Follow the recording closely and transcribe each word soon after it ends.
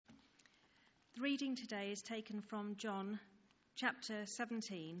reading today is taken from John chapter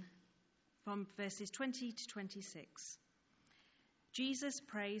 17, from verses 20 to 26. Jesus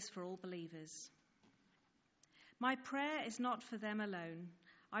prays for all believers. My prayer is not for them alone.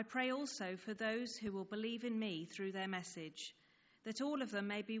 I pray also for those who will believe in me through their message, that all of them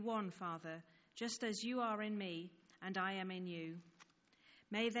may be one, Father, just as you are in me and I am in you.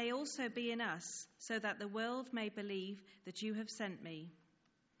 May they also be in us, so that the world may believe that you have sent me.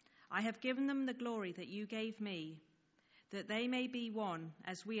 I have given them the glory that you gave me, that they may be one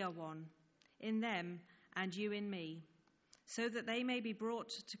as we are one, in them and you in me, so that they may be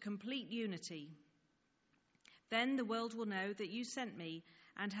brought to complete unity. Then the world will know that you sent me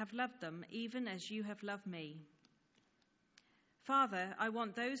and have loved them even as you have loved me. Father, I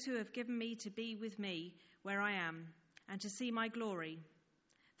want those who have given me to be with me where I am and to see my glory,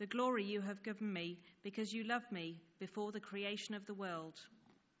 the glory you have given me because you loved me before the creation of the world.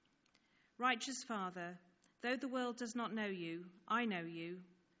 Righteous Father, though the world does not know you, I know you,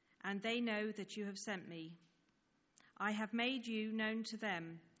 and they know that you have sent me. I have made you known to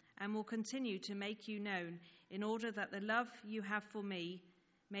them and will continue to make you known in order that the love you have for me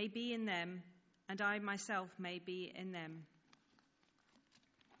may be in them and I myself may be in them.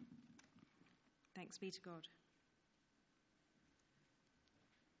 Thanks be to God.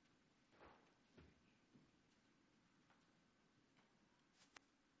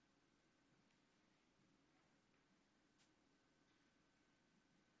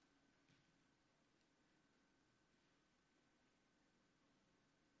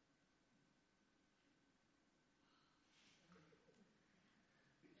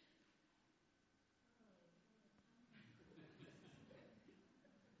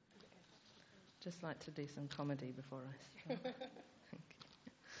 Just like to do some comedy before I start. Thank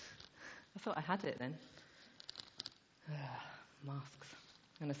you. I thought I had it then. Masks.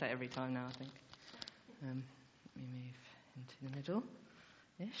 I'm going to say it every time now, I think. Let me move into the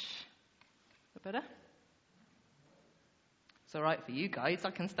middle-ish. That better? It's all right for you guys. I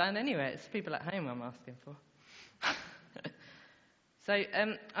can stand anywhere. It's people at home I'm asking for. So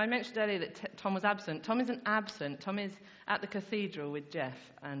I mentioned earlier that Tom was absent. Tom isn't absent. Tom is at the cathedral with Jeff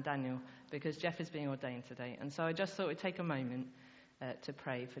and Daniel because Jeff is being ordained today. And so I just thought we'd take a moment to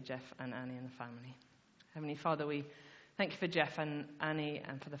pray for Jeff and Annie and the family. Heavenly Father, we thank you for Jeff and Annie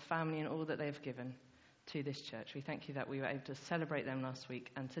and for the family and all that they have given to this church. We thank you that we were able to celebrate them last week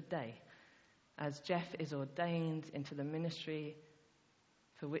and today, as Jeff is ordained into the ministry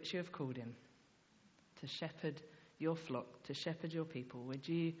for which you have called him, to shepherd your flock, to shepherd your people. Would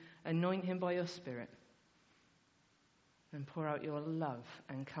you anoint him by your Spirit and pour out your love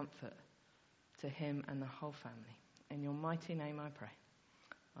and comfort to him and the whole family. In your mighty name I pray.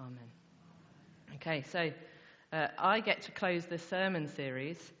 Amen. Okay, so I get to close this sermon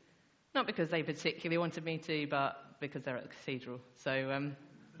series, not because they particularly wanted me to, but because they're at the cathedral. So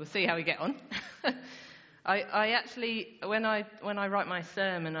we'll see how we get on. I actually, when I write my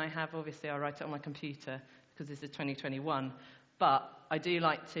sermon, I write it on my computer because this is 2021, but I do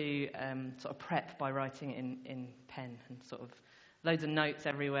like to sort of prep by writing it in pen and sort of loads of notes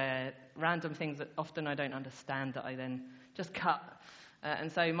everywhere, random things that often I don't understand that I then just cut.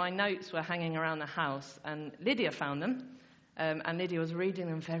 And so my notes were hanging around the house, and Lydia found them, and Lydia was reading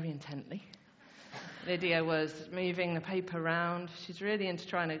them very intently. Lydia was moving the paper around. She's really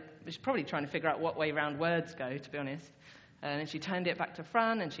into she's probably trying to figure out what way round words go, to be honest. And she turned it back to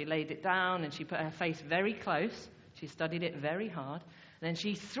front, and she laid it down, and she put her face very close. She studied it very hard. And then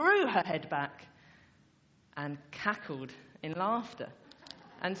she threw her head back and cackled in laughter.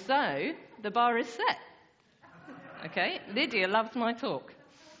 And so the bar is set. Okay, Lydia loves my talk.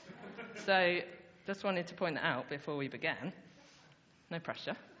 So just wanted to point that out before we began. No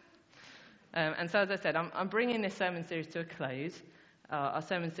pressure. And so, as I said, I'm bringing this sermon series to a close. Our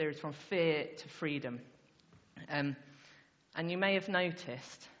sermon series from fear to freedom. And you may have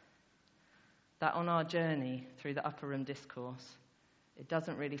noticed that on our journey through the Upper Room Discourse, it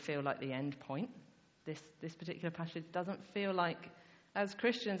doesn't really feel like the end point. This particular passage doesn't feel like, as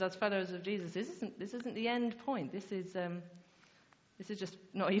Christians, as followers of Jesus, this isn't the end point. This is just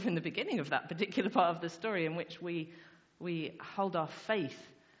not even the beginning of that particular part of the story in which we hold our faith.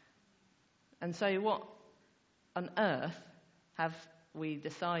 And so what on earth have we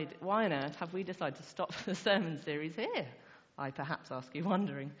decided, why on earth have we decided to stop the sermon series here? I perhaps ask you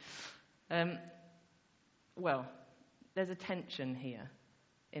wondering. Well, there's a tension here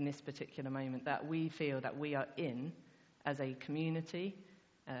in this particular moment that we feel that we are in as a community,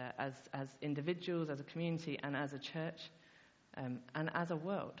 as individuals, as a community, and as a church, and as a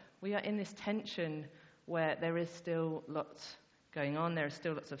world. We are in this tension where there is still lots going on. There is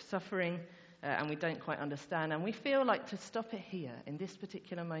still lots of suffering, and we don't quite understand. And we feel like to stop it here, in this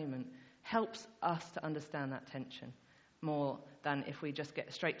particular moment, helps us to understand that tension more than if we just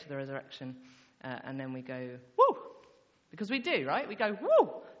get straight to the resurrection and then we go, woo! Because we do, right? We go,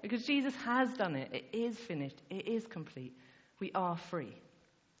 woo! Because Jesus has done it. It is finished. It is complete. We are free.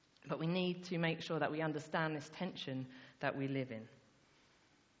 But we need to make sure that we understand this tension that we live in.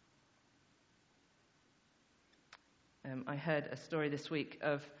 I heard a story this week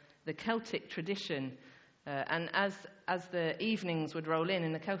of the Celtic tradition, and as the evenings would roll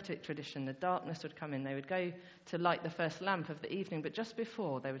in the Celtic tradition, the darkness would come in. They would go to light the first lamp of the evening, but just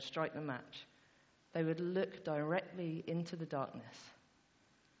before they would strike the match, they would look directly into the darkness.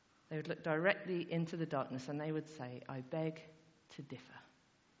 They would look directly into the darkness and they would say, I beg to differ.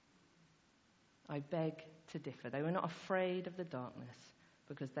 I beg to differ. They were not afraid of the darkness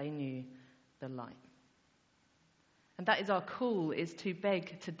because they knew the light. And that is our call, is to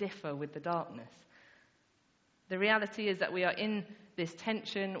beg to differ with the darkness. The reality is that we are in this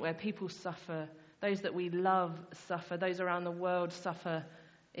tension where people suffer, those that we love suffer, those around the world suffer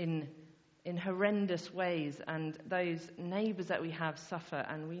in horrendous ways, and those neighbours that we have suffer,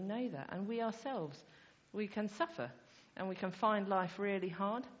 and we know that. And we ourselves, we can suffer, and we can find life really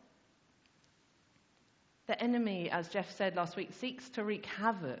hard. The enemy, as Jeff said last week, seeks to wreak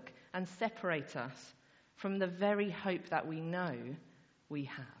havoc and separate us from the very hope that we know we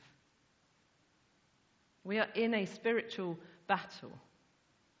have. We are in a spiritual battle,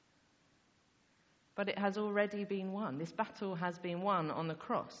 but it has already been won. This battle has been won on the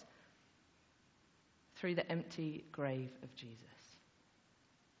cross through the empty grave of Jesus.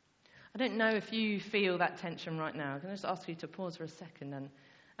 I don't know if you feel that tension right now. I'm going to just ask you to pause for a second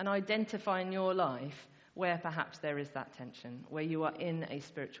and identify in your life where perhaps there is that tension, where you are in a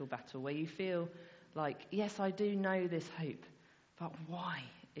spiritual battle, where you feel like, yes, I do know this hope, but why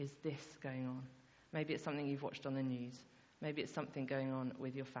is this going on? Maybe it's something you've watched on the news. Maybe it's something going on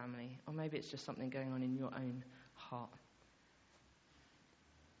with your family. Or maybe it's just something going on in your own heart.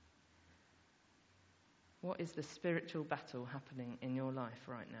 What is the spiritual battle happening in your life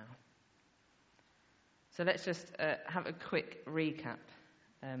right now? So let's just have a quick recap.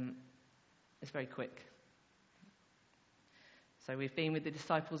 It's very quick. So we've been with the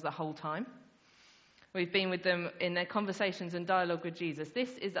disciples the whole time. We've been with them in their conversations and dialogue with Jesus.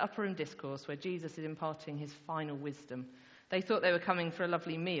 This is the upper room discourse where Jesus is imparting his final wisdom. They thought they were coming for a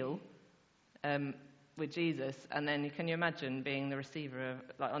lovely meal with Jesus, and then can you imagine being the receiver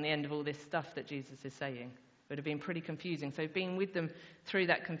like on the end of all this stuff that Jesus is saying? It would have been pretty confusing. So being with them through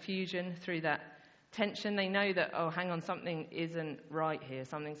that confusion, through that tension, they know that, oh, hang on, something isn't right here.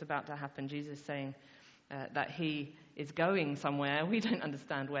 Something's about to happen. Jesus is saying that he is going somewhere. We don't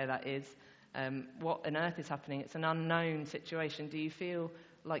understand where that is. What on earth is happening? It's an unknown situation. Do you feel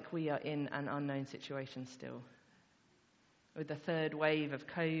like we are in an unknown situation still? With the third wave of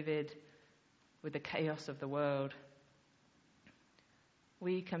COVID, with the chaos of the world,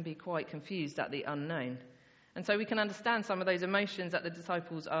 we can be quite confused at the unknown. And so we can understand some of those emotions that the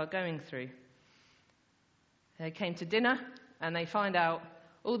disciples are going through. They came to dinner and they find out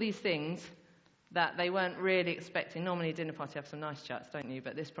all these things that they weren't really expecting. Normally a dinner party have some nice chats, don't you?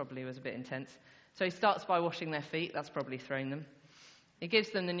 But this probably was a bit intense. So he starts by washing their feet. That's probably thrown them. He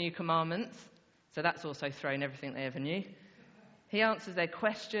gives them the new commandments. So that's also thrown everything they ever knew. He answers their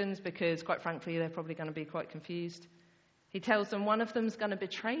questions because, quite frankly, they're probably going to be quite confused. He tells them one of them's going to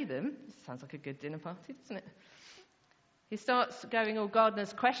betray them. Sounds like a good dinner party, doesn't it? He starts going all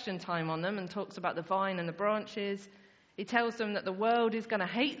gardener's question time on them and talks about the vine and the branches. He tells them that the world is going to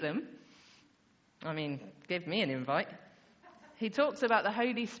hate them. I mean, give me an invite. He talks about the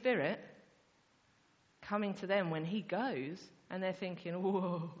Holy Spirit coming to them when he goes, and they're thinking,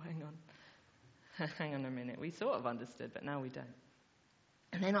 whoa, hang on. Hang on a minute. We sort of understood, but now we don't.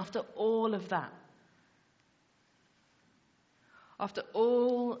 And then after all of that, after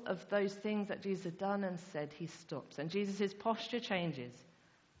all of those things that Jesus had done and said, he stops. And Jesus' posture changes.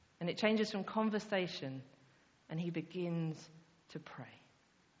 And it changes from conversation, and he begins to pray.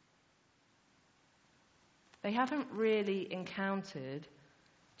 They haven't really encountered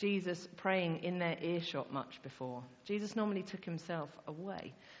Jesus praying in their earshot much before. Jesus normally took himself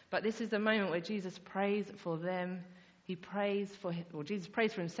away. But this is the moment where Jesus prays for them. Jesus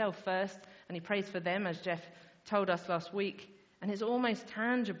prays for himself first, and he prays for them, as Jeff told us last week. And it's almost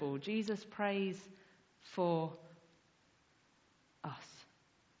tangible. Jesus prays for us.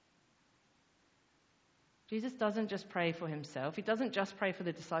 Jesus doesn't just pray for himself. He doesn't just pray for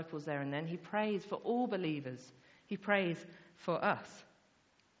the disciples there and then. He prays for all believers. He prays for us.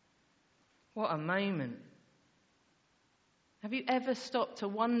 What a moment. Have you ever stopped to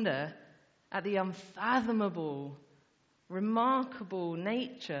wonder at the unfathomable, remarkable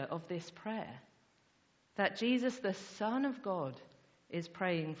nature of this prayer? That Jesus, the Son of God, is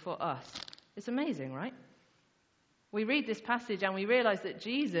praying for us. It's amazing, right? We read this passage and we realize that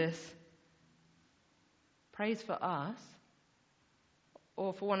Jesus prays for us,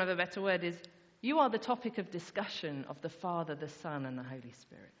 or for want of a better word, is you are the topic of discussion of the Father, the Son, and the Holy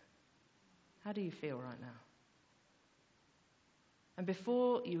Spirit. How do you feel right now? And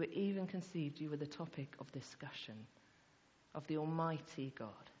before you were even conceived, you were the topic of discussion of the Almighty God.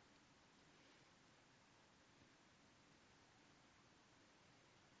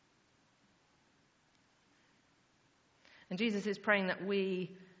 And Jesus is praying that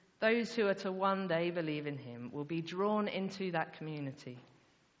we, those who are to one day believe in him, will be drawn into that community.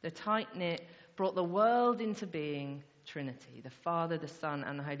 The tight-knit, brought the world into being Trinity, the Father, the Son,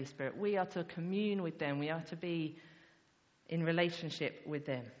 and the Holy Spirit. We are to commune with them. We are to be in relationship with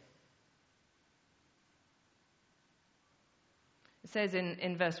them. It says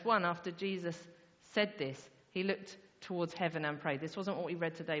in verse 1, after Jesus said this, he looked towards heaven and prayed. This wasn't what we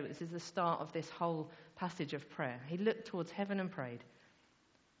read today, but this is the start of this whole passage of prayer. He looked towards heaven and prayed.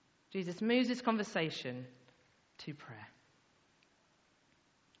 Jesus moves his conversation to prayer.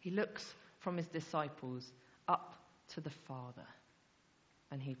 He looks from his disciples up to the Father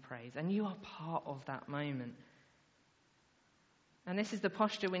and he prays. And you are part of that moment. And this is the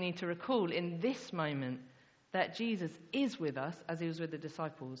posture we need to recall in this moment, that Jesus is with us as he was with the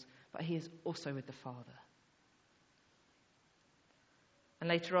disciples, but he is also with the Father. And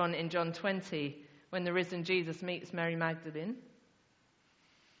later on in John 20, when the risen Jesus meets Mary Magdalene,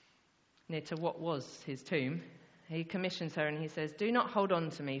 near to what was his tomb, he commissions her and he says, "Do not hold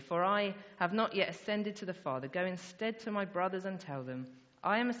on to me, for I have not yet ascended to the Father. Go instead to my brothers and tell them,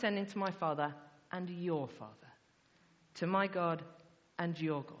 I am ascending to my Father and your Father, to my God and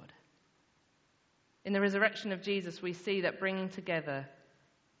your God." In the resurrection of Jesus, we see that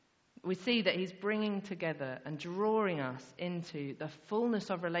he's bringing together and drawing us into the fullness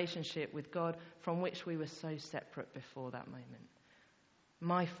of relationship with God from which we were so separate before that moment.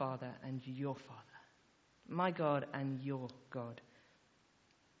 My Father and your Father. My God and your God.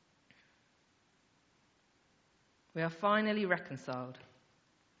 We are finally reconciled.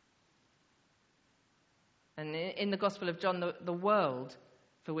 And in the Gospel of John, the world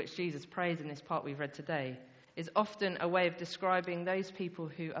for which Jesus prays in this part we've read today is often a way of describing those people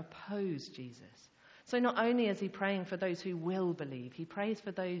who oppose Jesus. So not only is he praying for those who will believe, he prays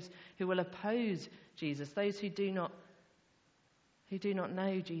for those who will oppose Jesus, those who do not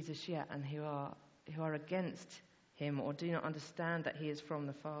know Jesus yet and who are against him or do not understand that he is from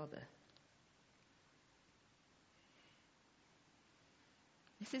the Father.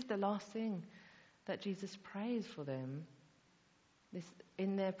 This is the last thing that Jesus prays for them, this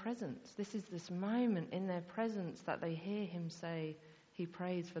in their presence. This is this moment in their presence that they hear him say he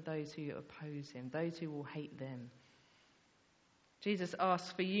prays for those who oppose him, those who will hate them. Jesus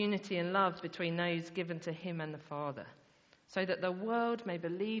asks for unity and love between those given to him and the Father, so that the world may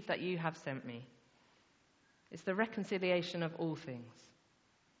believe that you have sent me. It's the reconciliation of all things,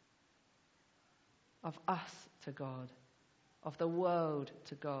 of us to God, of the world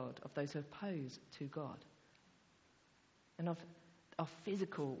to God, of those who oppose to God, and of our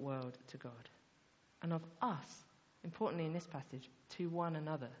physical world to God, and of us, importantly in this passage, to one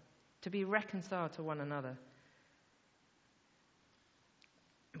another, to be reconciled to one another.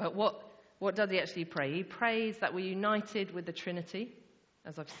 But what does he actually pray? He prays that we're united with the Trinity,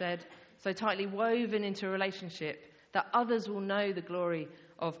 as I've said, so tightly woven into a relationship that others will know the glory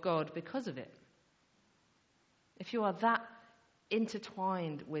of God because of it. If you are that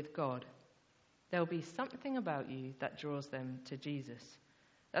intertwined with God, there will be something about you that draws them to Jesus.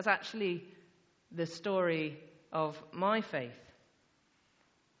 That's actually the story of my faith.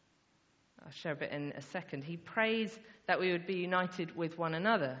 I'll share a bit in a second. He prays that we would be united with one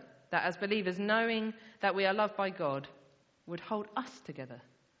another, that as believers, knowing that we are loved by God, would hold us together,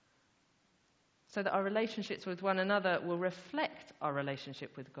 so that our relationships with one another will reflect our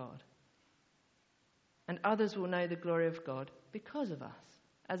relationship with God. And others will know the glory of God because of us.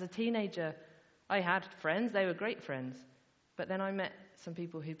 As a teenager, I had friends, they were great friends, but then I met some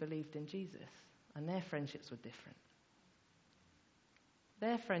people who believed in Jesus, and their friendships were different.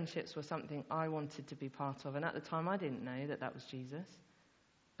 Their friendships were something I wanted to be part of, and at the time I didn't know that that was Jesus,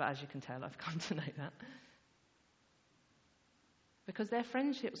 but as you can tell, I've come to know that. Because their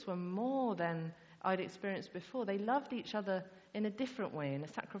friendships were more than I'd experienced before. They loved each other in a different way, in a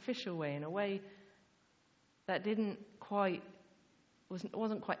sacrificial way, in a way that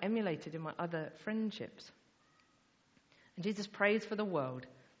wasn't quite emulated in my other friendships. And Jesus prays for the world,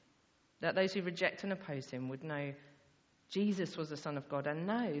 that those who reject and oppose him would know Jesus was the Son of God and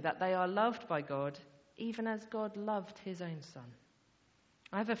know that they are loved by God, even as God loved his own Son.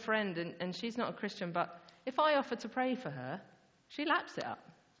 I have a friend, and she's not a Christian, but if I offer to pray for her, she laps it up.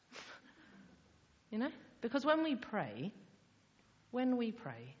 Because when we pray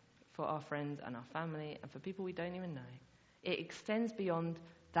for our friends and our family and for people we don't even know, it extends beyond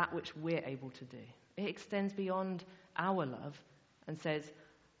that which we're able to do. It extends beyond our love and says,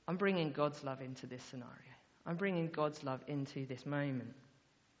 I'm bringing God's love into this scenario. I'm bringing God's love into this moment.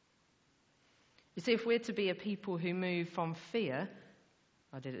 You see, if we're to be a people who move from fear,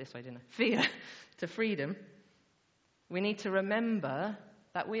 I did it this way, didn't I? Fear to freedom, we need to remember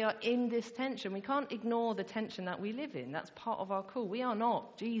that we are in this tension. We can't ignore the tension that we live in. That's part of our call. We are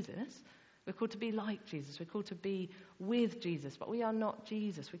not Jesus. We're called to be like Jesus. We're called to be with Jesus. But we are not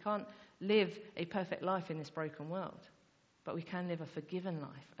Jesus. We can't live a perfect life in this broken world. But we can live a forgiven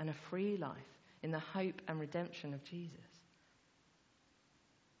life and a free life in the hope and redemption of Jesus.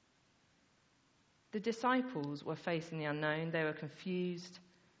 The disciples were facing the unknown. They were confused.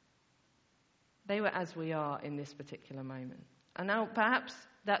 They were as we are in this particular moment. And now perhaps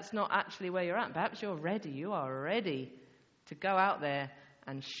that's not actually where you're at. Perhaps you're ready. You are ready to go out there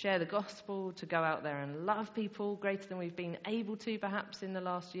and share the gospel, to go out there and love people greater than we've been able to perhaps in the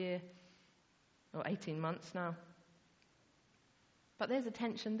last year or 18 months now. But there's a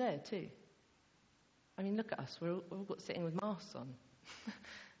tension there too. I mean, look at us. We're all sitting with masks on.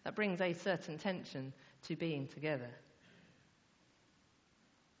 That brings a certain tension to being together.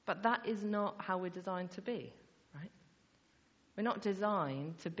 But that is not how we're designed to be, right? We're not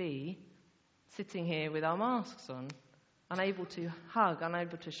designed to be sitting here with our masks on, unable to hug,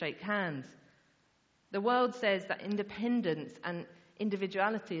 unable to shake hands. The world says that independence and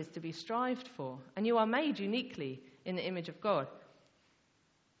individuality is to be strived for, and you are made uniquely in the image of God.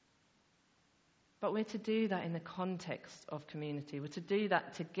 But we're to do that in the context of community. We're to do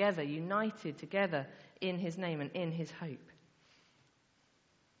that together, united together in his name and in his hope.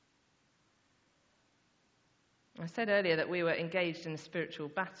 I said earlier that we were engaged in a spiritual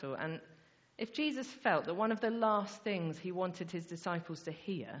battle, and if Jesus felt that one of the last things he wanted his disciples to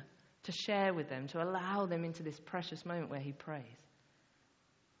hear, to share with them, to allow them into this precious moment where he prays,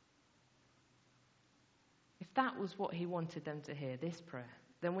 if that was what he wanted them to hear, this prayer,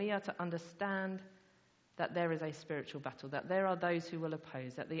 then we are to understand that there is a spiritual battle, that there are those who will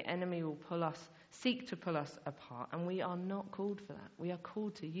oppose, that the enemy will seek to pull us apart, and we are not called for that. We are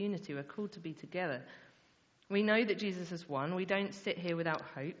called to unity. We're called to be together. We know that Jesus has won. We don't sit here without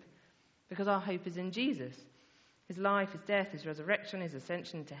hope because our hope is in Jesus. His life, his death, his resurrection, his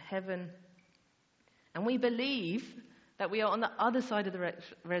ascension into heaven. And we believe that we are on the other side of the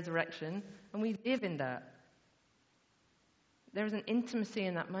resurrection, and we live in that. There is an intimacy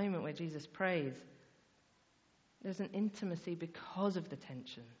in that moment where Jesus prays. There's an intimacy because of the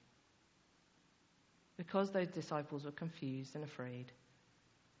tension. Because those disciples were confused and afraid.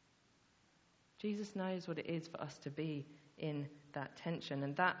 Jesus knows what it is for us to be in that tension,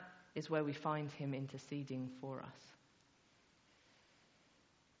 and that is where we find him interceding for us.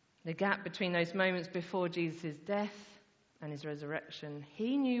 The gap between those moments before Jesus' death and his resurrection,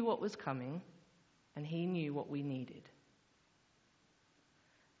 he knew what was coming, and he knew what we needed.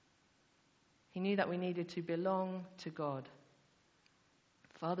 He knew that we needed to belong to God,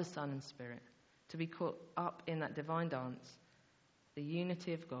 Father, Son, and Spirit, to be caught up in that divine dance, the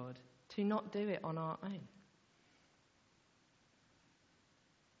unity of God, to not do it on our own.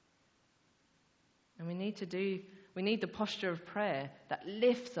 And we need the posture of prayer that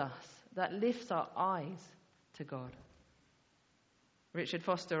lifts us, that lifts our eyes to God. Richard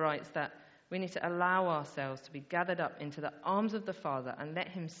Foster writes that we need to allow ourselves to be gathered up into the arms of the Father and let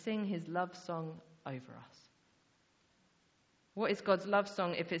him sing his love song over us. What is God's love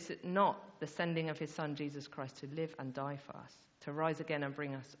song if it's not the sending of his Son, Jesus Christ, to live and die for us, to rise again and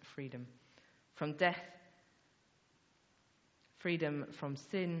bring us freedom from death, freedom from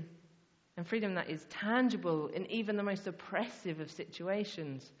sin, and freedom that is tangible in even the most oppressive of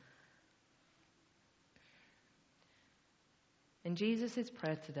situations? In Jesus'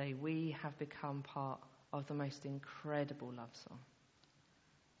 prayer today, we have become part of the most incredible love song.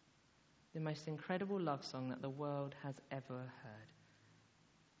 The most incredible love song that the world has ever heard.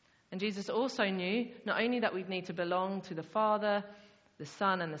 And Jesus also knew not only that we'd need to belong to the Father, the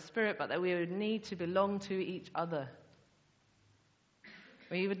Son, and the Spirit, but that we would need to belong to each other.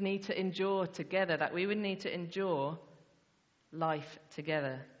 We would need to endure together, that we would need to endure life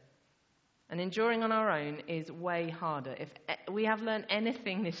together. And enduring on our own is way harder. If we have learned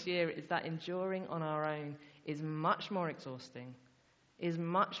anything this year, it's that enduring on our own is much more exhausting, is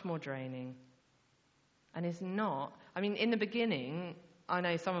much more draining, and is not. I mean, in the beginning, I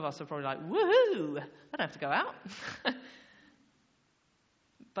know some of us are probably like, woohoo, I don't have to go out.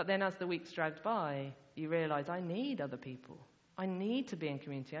 But then as the weeks dragged by, you realize I need other people. I need to be in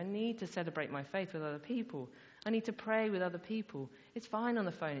community. I need to celebrate my faith with other people. I need to pray with other people. It's fine on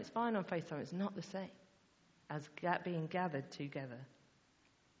the phone. It's fine on FaceTime. It's not the same as being gathered together.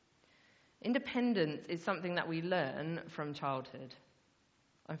 Independence is something that we learn from childhood.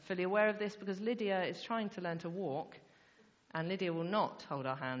 I'm fully aware of this because Lydia is trying to learn to walk, and Lydia will not hold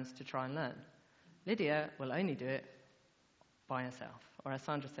our hands to try and learn. Lydia will only do it by herself, or as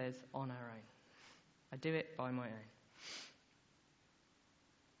Sandra says, on her own. I do it by my own.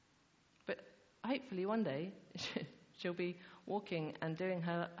 But hopefully one day she'll be walking and doing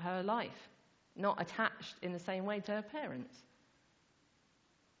her life, not attached in the same way to her parents.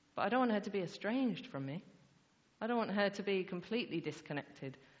 But I don't want her to be estranged from me. I don't want her to be completely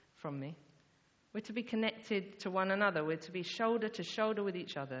disconnected from me. We're to be connected to one another. We're to be shoulder to shoulder with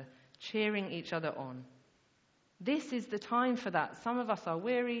each other, cheering each other on. This is the time for that. Some of us are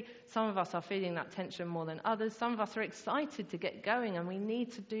weary. Some of us are feeling that tension more than others. Some of us are excited to get going, and we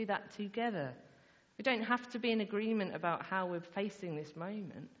need to do that together. We don't have to be in agreement about how we're facing this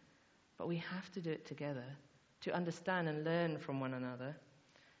moment, but we have to do it together to understand and learn from one another.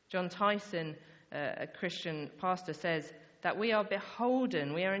 John Tyson, a Christian pastor, says that we are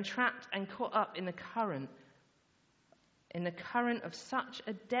beholden, we are entrapped and caught up in the current of such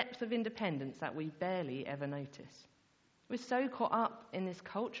a depth of independence that we barely ever notice. We're so caught up in this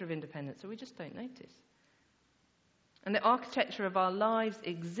culture of independence that we just don't notice. And the architecture of our lives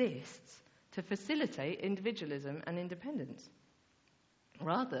exists to facilitate individualism and independence,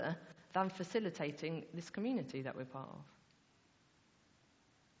 rather than facilitating this community that we're part of.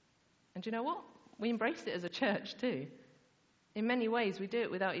 And do you know what? We embrace it as a church too. In many ways, we do it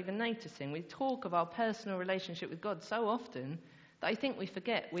without even noticing. We talk of our personal relationship with God so often that I think we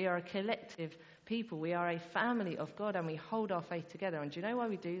forget we are a collective people. We are a family of God, and we hold our faith together. And do you know why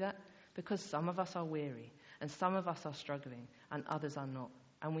we do that? Because some of us are weary, and some of us are struggling, and others are not.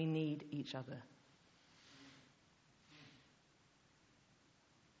 And we need each other.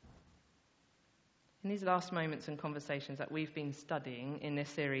 In these last moments and conversations that we've been studying in this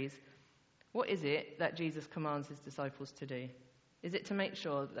series, what is it that Jesus commands his disciples to do? Is it to make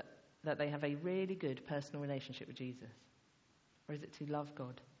sure that they have a really good personal relationship with Jesus? Or is it to love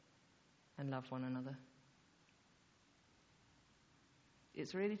God and love one another?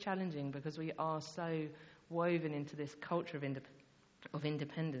 It's really challenging because we are so woven into this culture of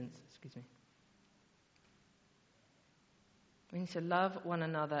independence. We need to love one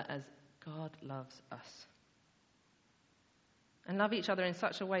another as God loves us. And love each other in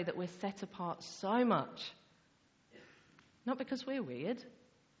such a way that we're set apart so much. Not because we're weird,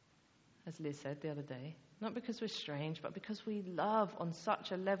 as Liz said the other day. Not because we're strange, but because we love on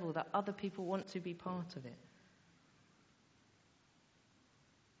such a level that other people want to be part of it.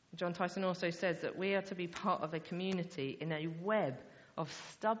 John Tyson also says that we are to be part of a community in a web of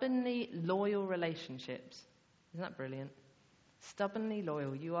stubbornly loyal relationships. Isn't that brilliant? Stubbornly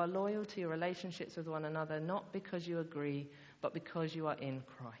loyal. You are loyal to your relationships with one another, not because you agree, but because you are in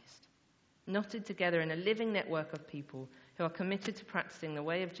Christ. Knotted together in a living network of people who are committed to practicing the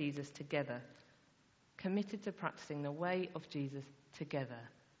way of Jesus together. Committed to practicing the way of Jesus together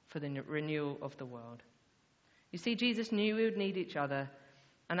for the renewal of the world. You see, Jesus knew we would need each other,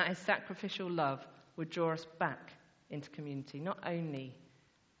 and that his sacrificial love would draw us back into community, not only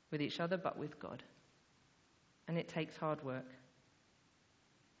with each other, but with God. And it takes hard work.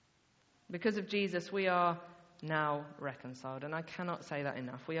 Because of Jesus, we are now reconciled, and I cannot say that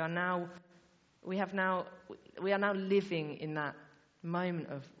enough. We are now living in that moment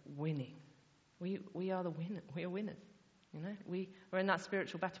of winning. We are the winner. We are winners. You know, we're in that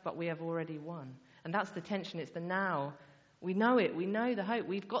spiritual battle, but we have already won. And that's the tension. It's the now. We know it. We know the hope.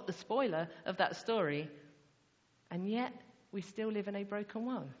 We've got the spoiler of that story, and yet we still live in a broken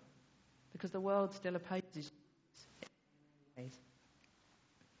world because the world still opposes us.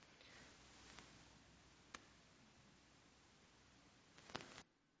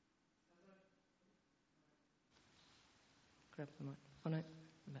 Grab the mic. Oh no.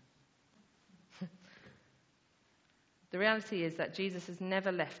 The reality is that Jesus has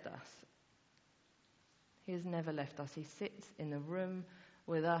never left us. He has never left us. He sits in the room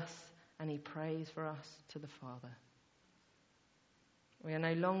with us and he prays for us to the Father. We are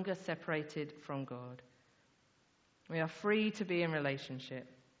no longer separated from God. We are free to be in relationship.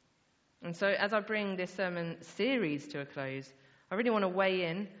 And so as I bring this sermon series to a close, I really want to weigh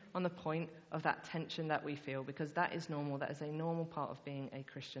in on the point of that tension that we feel, because that is normal. That is a normal part of being a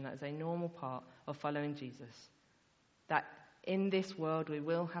Christian. That is a normal part of following Jesus. That in this world we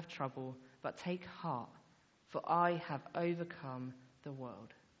will have trouble, but take heart, for I have overcome the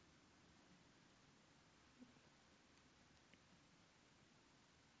world.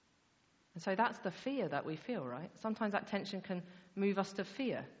 And so that's the fear that we feel, right? Sometimes that tension can move us to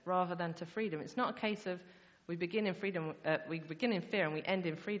fear rather than to freedom. It's not a case of we begin in fear and we end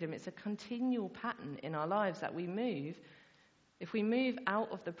in freedom. It's a continual pattern in our lives that we move. If we move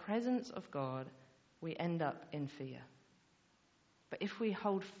out of the presence of God, we end up in fear. But if we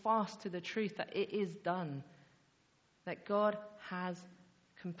hold fast to the truth that it is done, that God has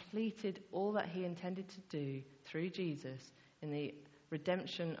completed all that he intended to do through Jesus in the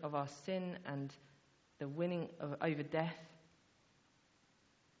redemption of our sin and the winning over death,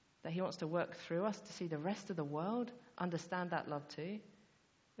 that he wants to work through us to see the rest of the world understand that love too.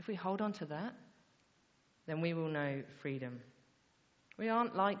 If we hold on to that, then we will know freedom. We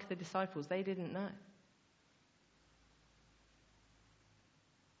aren't like the disciples. They didn't know.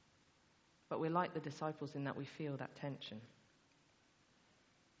 But we're like the disciples in that we feel that tension.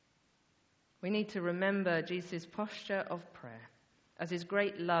 We need to remember Jesus' posture of prayer, as his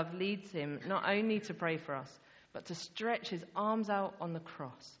great love leads him not only to pray for us, but to stretch his arms out on the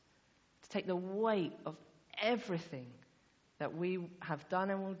cross, to take the weight of everything that we have done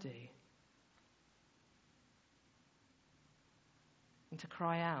and will do, and to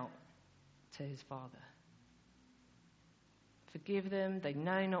cry out to his Father. Forgive them, they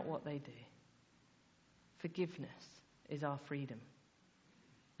know not what they do. Forgiveness is our freedom.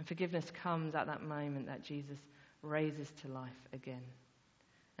 And forgiveness comes at that moment that Jesus raises to life again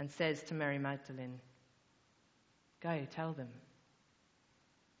and says to Mary Magdalene, "Go, tell them,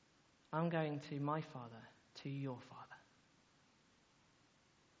 I'm going to my Father, to your Father,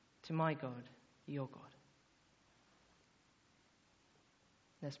 to my God, your God."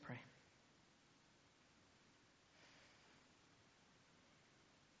 Let's pray.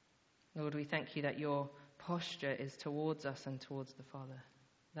 Lord, we thank you that your posture is towards us and towards the Father,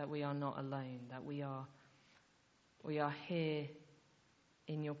 that we are not alone, that we are here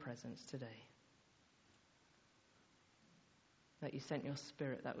in your presence today. That you sent your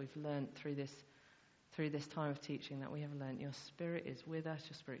Spirit, that we've learnt through this time of teaching, that we have learnt your Spirit is with us,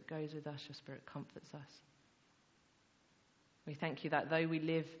 your Spirit goes with us, your Spirit comforts us. We thank you that though we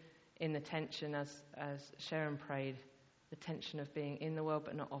live in the tension, as Sharon prayed, the tension of being in the world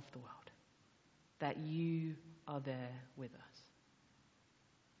but not of the world, that you are there with us.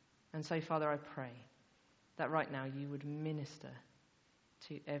 And so, Father, I pray that right now you would minister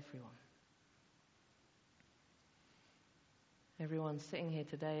to everyone. Everyone sitting here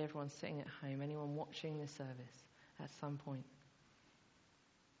today, everyone sitting at home, anyone watching this service at some point,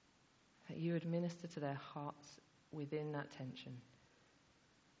 that you would minister to their hearts within that tension,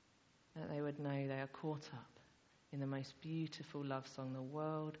 that they would know they are caught up in the most beautiful love song the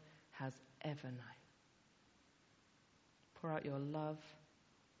world has ever known. Pour out your love,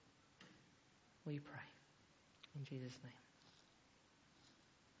 we pray. In Jesus' name.